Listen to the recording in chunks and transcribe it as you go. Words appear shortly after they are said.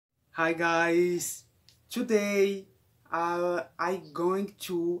Hi guys, today I'm going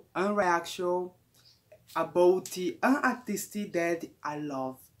to a reaction about an artist that I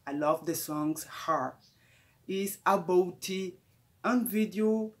love. I love the songs her. It's about a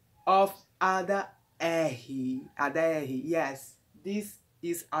video of Ada Ehi. Ada Ehi, yes, this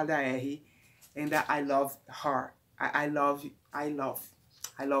is Ada Ehi, and I love her. I love.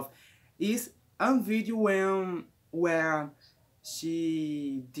 It's a video where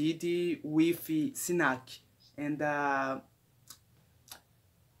she did it with Sinach, and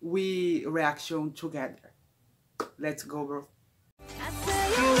we reaction together. Let's go, bro.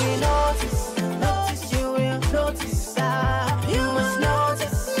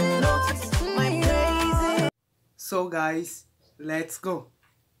 So guys, let's go.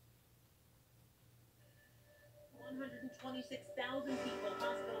 126,000 people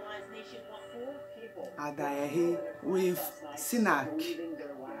hospitalized nationwide. 4 people. Ada Ehi with Sinach.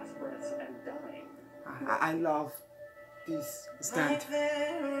 I love this stunt. My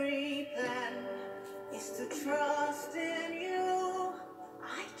very plan is to trust in you.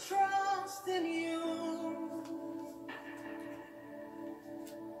 I trust in you.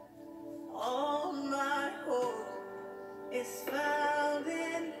 All my hope is found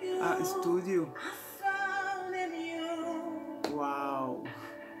in you. Studio. I found in you. Wow.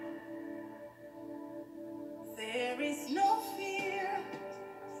 There is no fear.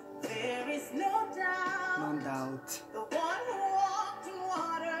 There is no doubt. No doubt. The one who walked in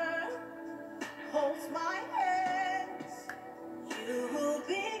water holds my hands. You who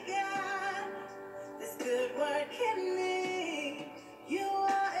began this good work in me, you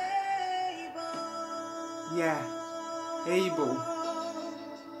are able. Yeah, able.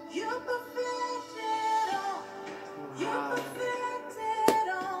 You perfected all. You Wow. perfected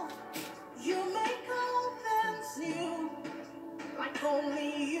all. You make all things new, like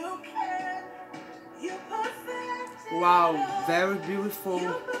only you can. You perfected Wow, all. very beautiful.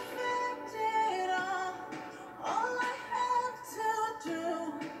 You perfected all. All I have to do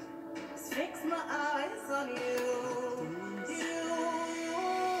is fix my eyes on you.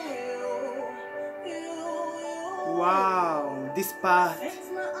 Wow, this part Fix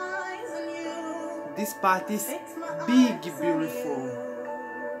my eyes on you. is Fix my big, eyes on beautiful, you.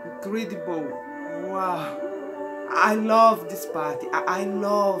 incredible. Wow, I love this part. I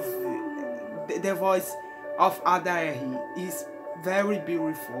love the voice of Ada Ehi. Is very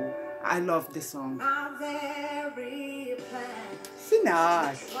beautiful. I love the song. My very plan.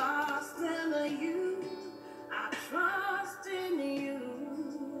 Sinach. Trust in you. I trust in you.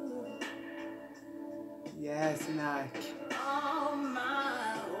 Yes, Sinach. All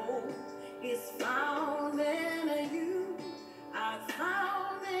my hope is found in you. I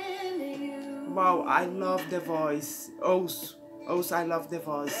found in you. Wow, I love the voice. Also, I love the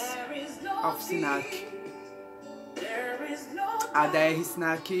voice There is no of Sinach. fear. There is no Ada Ehi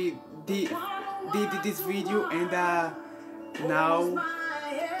Sinach did this video, and now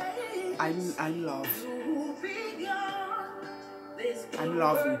I'm love. I'm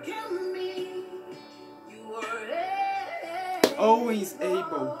loving. Always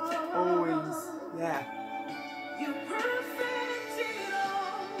able. Always. Yeah. You perfect it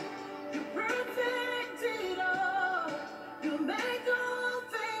all. You perfect it all. You make all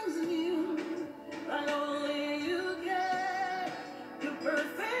things new. Like only you can. You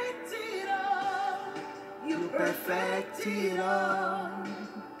perfect it all. You Perfect it all.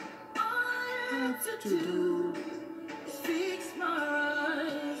 All I have to do is fix my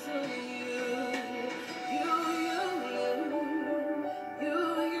eyes on you.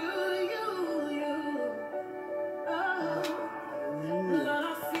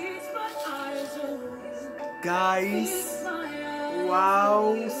 Guys,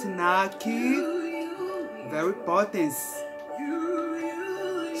 wow, Sinach, very potent.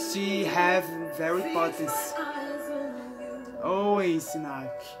 She have very potent. Always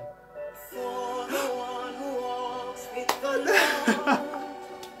Sinach.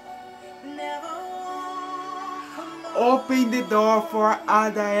 Open the door for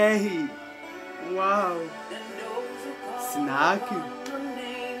Ada Ehi. Wow. Sinach.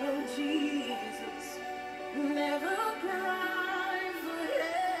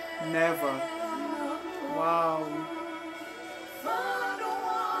 Never. Wow.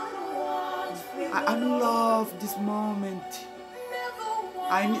 I love this moment.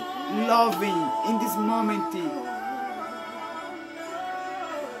 I'm loving in this moment.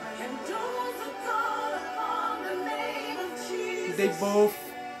 They both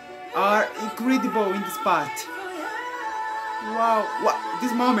are incredible in this part. Wow, what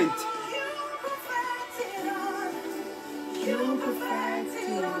this moment. You perfect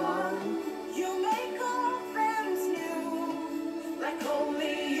it all.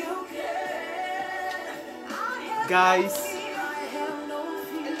 Guys,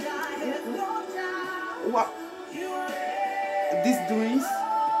 what? These dreams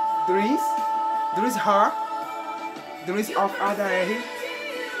of Ada Ehi,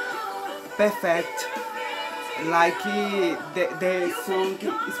 perfect, like the song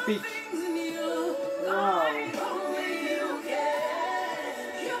speak. Wow.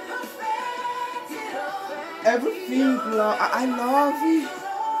 Everything, I love it.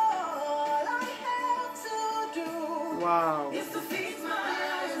 Wow.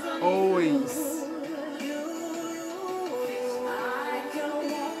 Always.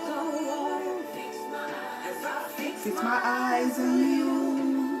 Fix my eyes on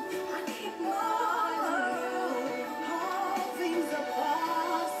you. All things are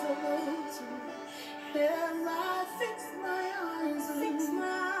possible to him. I fix my eyes on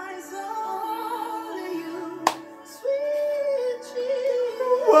you. Sweet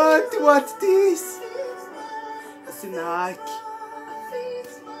Jesus. What's this? Sinach.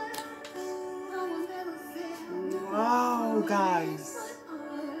 Wow, guys.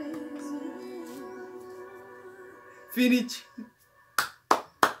 Finish.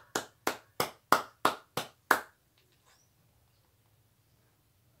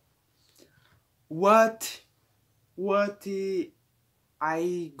 What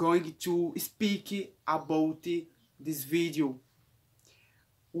I going to speak about this video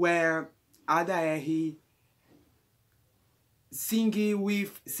where Ada Ehi singing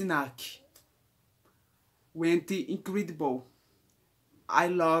with Sinach went incredible. I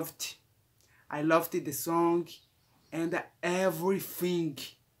loved the song and everything.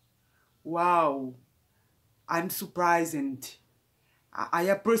 Wow, I'm surprised. I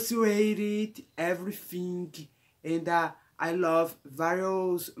appreciated everything, and I love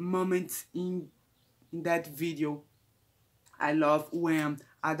various moments in that video. I love when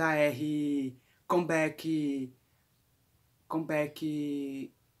Ada Ehi come back in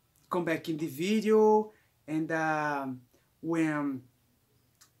the video, and when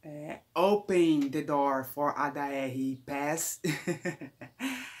open the door for Ada Ehi pass.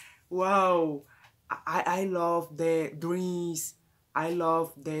 Wow, I love the dreams, I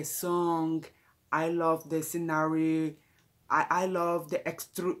love the song, I love the scenario, I love the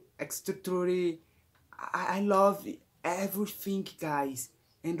structure, I love everything, guys.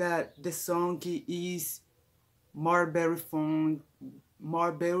 And the song is more very fun,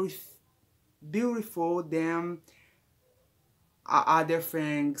 more very beautiful than other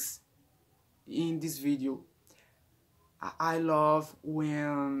things in this video. I love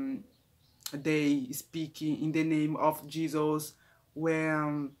when they speak in the name of Jesus,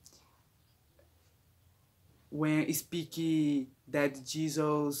 when speaking that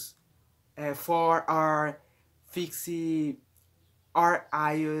Jesus for our fixing our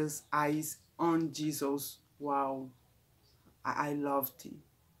eyes on Jesus. Wow, I loved it.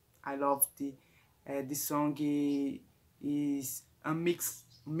 I loved it. The song is a mixed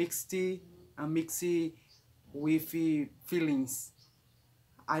with feelings.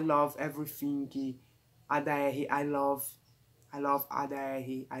 I love everything. Ada Ehi, I love Ada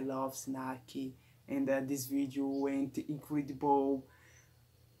Ehi, I love Sinach, and this video went incredible.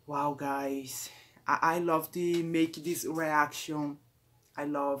 Wow, guys, I love to make this reaction. I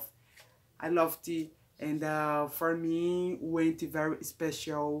loved it, and for me went very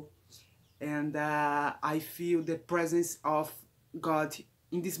special, and I feel the presence of God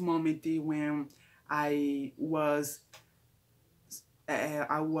in this moment when I was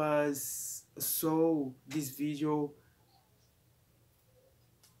saw this video.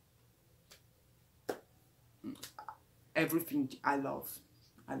 Everything I love.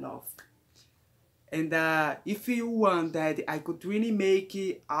 And if you want that I could really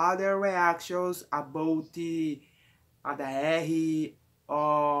make other reactions about the Ada Ehi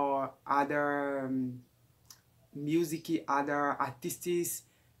or other music, other artistic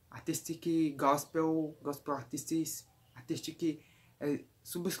gospel artists,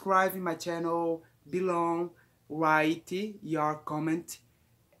 subscribe my channel below, write your comment,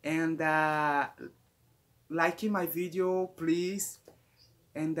 and like my video, please.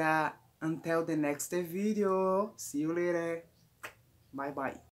 And until the next video, see you later. Bye bye.